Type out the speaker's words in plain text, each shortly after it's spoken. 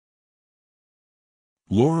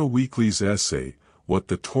Laura Weakley's essay, What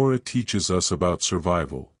the Torah Teaches Us About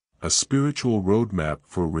Survival, a Spiritual Roadmap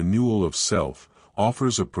for Renewal of Self,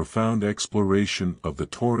 offers a profound exploration of the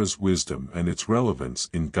Torah's wisdom and its relevance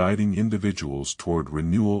in guiding individuals toward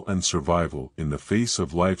renewal and survival in the face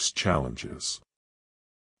of life's challenges.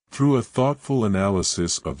 Through a thoughtful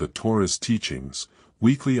analysis of the Torah's teachings,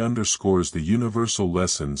 Weakley underscores the universal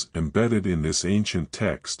lessons embedded in this ancient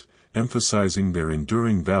text, emphasizing their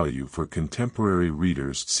enduring value for contemporary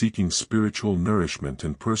readers seeking spiritual nourishment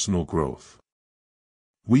and personal growth.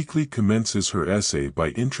 Weakley commences her essay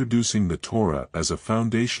by introducing the Torah as a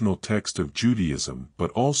foundational text of Judaism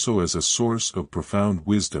but also as a source of profound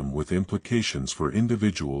wisdom with implications for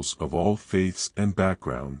individuals of all faiths and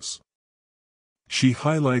backgrounds. She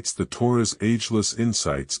highlights the Torah's ageless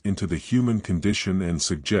insights into the human condition and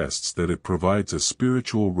suggests that it provides a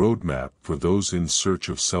spiritual roadmap for those in search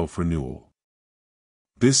of self-renewal.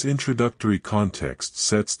 This introductory context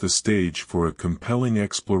sets the stage for a compelling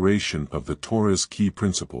exploration of the Torah's key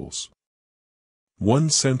principles. One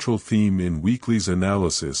central theme in Weakley's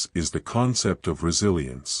analysis is the concept of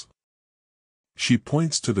resilience. She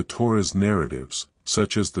points to the Torah's narratives,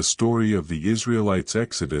 such as the story of the Israelites'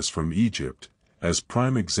 exodus from Egypt, as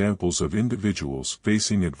prime examples of individuals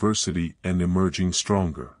facing adversity and emerging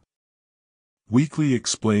stronger. Weakley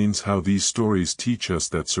explains how these stories teach us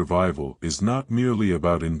that survival is not merely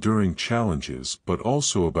about enduring challenges but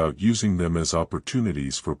also about using them as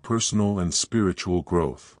opportunities for personal and spiritual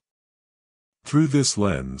growth. Through this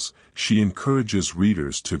lens, she encourages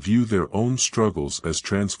readers to view their own struggles as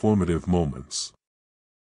transformative moments.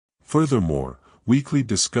 Furthermore, Weakley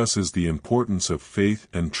discusses the importance of faith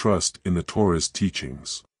and trust in the Torah's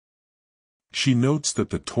teachings. She notes that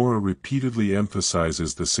the Torah repeatedly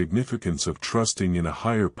emphasizes the significance of trusting in a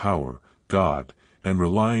higher power, God, and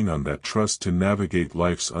relying on that trust to navigate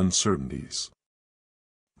life's uncertainties.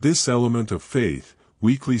 This element of faith,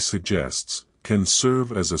 Weakley suggests, can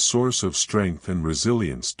serve as a source of strength and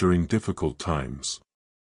resilience during difficult times.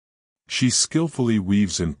 She skillfully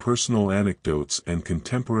weaves in personal anecdotes and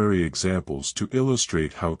contemporary examples to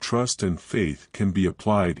illustrate how trust and faith can be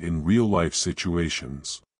applied in real-life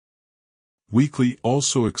situations. Weakley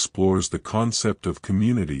also explores the concept of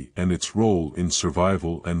community and its role in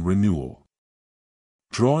survival and renewal.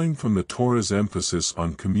 Drawing from the Torah's emphasis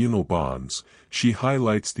on communal bonds, she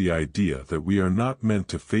highlights the idea that we are not meant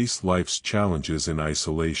to face life's challenges in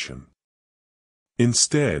isolation.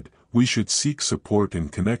 Instead, we should seek support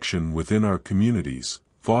and connection within our communities,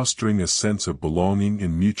 fostering a sense of belonging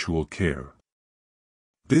and mutual care.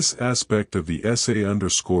 This aspect of the essay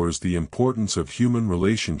underscores the importance of human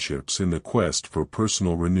relationships in the quest for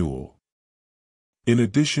personal renewal. In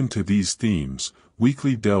addition to these themes,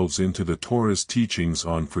 Weakley delves into the Torah's teachings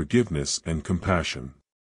on forgiveness and compassion.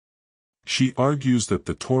 She argues that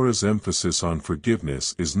the Torah's emphasis on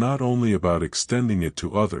forgiveness is not only about extending it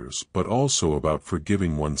to others but also about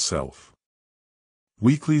forgiving oneself.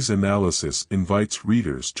 Weakley's analysis invites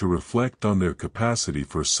readers to reflect on their capacity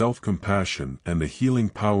for self-compassion and the healing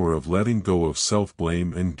power of letting go of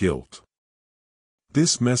self-blame and guilt.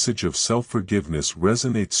 This message of self-forgiveness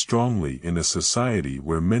resonates strongly in a society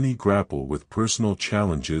where many grapple with personal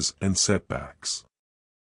challenges and setbacks.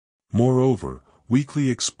 Moreover,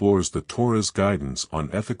 Weakley explores the Torah's guidance on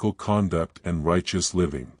ethical conduct and righteous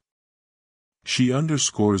living. She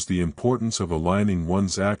underscores the importance of aligning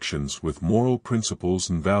one's actions with moral principles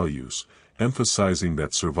and values, emphasizing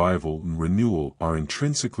that survival and renewal are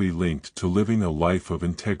intrinsically linked to living a life of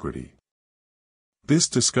integrity. This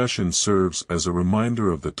discussion serves as a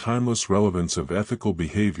reminder of the timeless relevance of ethical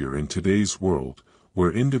behavior in today's world,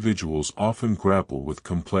 where individuals often grapple with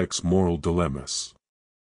complex moral dilemmas.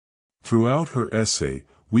 Throughout her essay,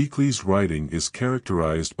 Weakley's writing is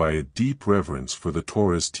characterized by a deep reverence for the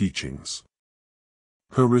Torah's teachings.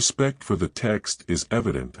 Her respect for the text is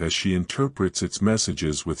evident as she interprets its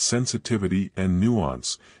messages with sensitivity and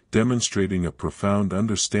nuance, demonstrating a profound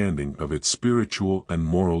understanding of its spiritual and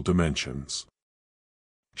moral dimensions.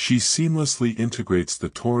 She seamlessly integrates the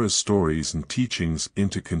Torah's stories and teachings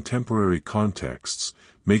into contemporary contexts,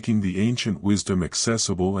 making the ancient wisdom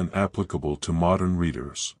accessible and applicable to modern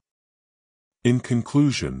readers. In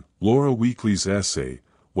conclusion, Laura Weakley's essay,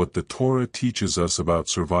 What the Torah Teaches Us About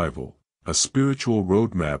Survival, a Spiritual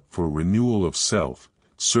Roadmap for Renewal of Self,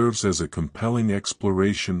 serves as a compelling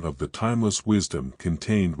exploration of the timeless wisdom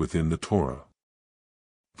contained within the Torah.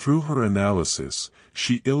 Through her analysis,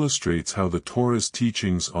 she illustrates how the Torah's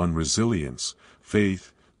teachings on resilience,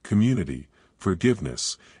 faith, community,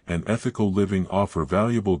 forgiveness, and ethical living offer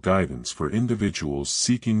valuable guidance for individuals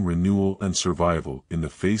seeking renewal and survival in the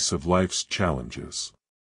face of life's challenges.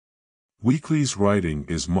 Weakley's writing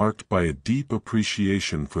is marked by a deep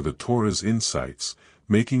appreciation for the Torah's insights,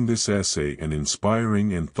 making this essay an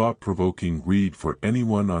inspiring and thought-provoking read for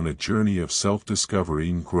anyone on a journey of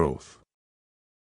self-discovery and growth.